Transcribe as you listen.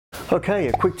Okay,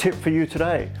 a quick tip for you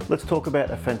today. Let's talk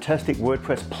about a fantastic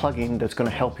WordPress plugin that's going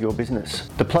to help your business.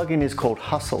 The plugin is called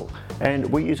Hustle, and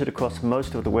we use it across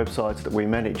most of the websites that we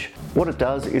manage. What it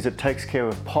does is it takes care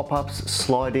of pop-ups,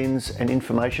 slide-ins, and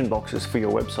information boxes for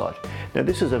your website. Now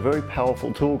this is a very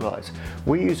powerful tool, guys.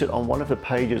 We use it on one of the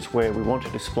pages where we want to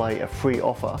display a free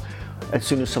offer as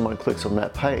soon as someone clicks on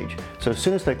that page. So as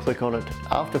soon as they click on it,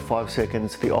 after 5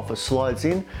 seconds, the offer slides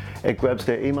in, it grabs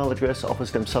their email address,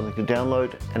 offers them something to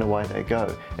download, and away they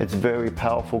go. It's very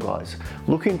powerful, guys.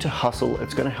 Look into Hustle.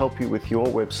 It's going to help you with your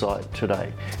website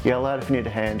today. Yell out if you need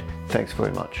a hand. Thanks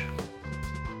very much.